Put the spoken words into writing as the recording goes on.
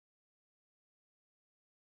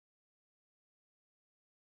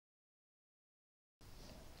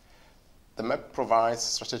The MEP provides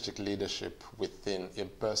strategic leadership within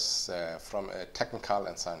IPBES from a technical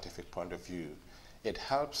and scientific point of view. It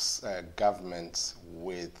helps governments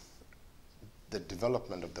with the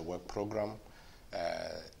development of the work program.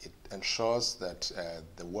 It ensures that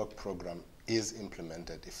the work program is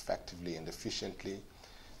implemented effectively and efficiently.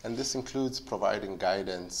 And this includes providing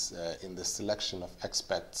guidance in the selection of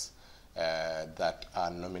experts that are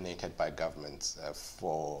nominated by governments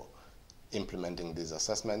for implementing these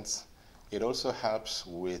assessments. It also helps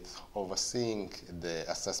with overseeing the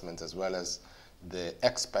assessments as well as the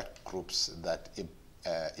expert groups that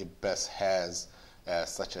IPBES has,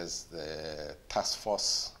 such as the Task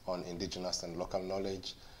Force on Indigenous and Local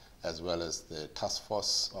Knowledge, as well as the Task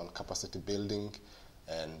Force on Capacity Building,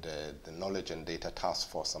 and the Knowledge and Data Task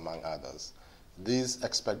Force, among others. These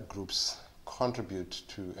expert groups contribute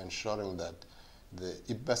to ensuring that the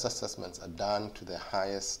IPBES assessments are done to the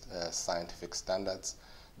highest scientific standards,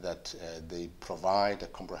 that they provide a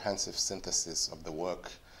comprehensive synthesis of the work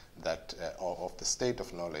that, or of the state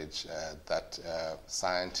of knowledge that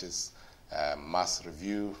scientists must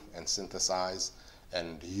review and synthesize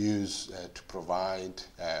and use to provide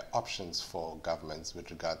options for governments with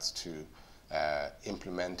regards to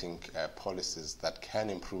implementing policies that can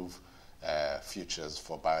improve futures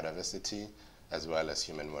for biodiversity as well as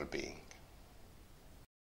human well-being.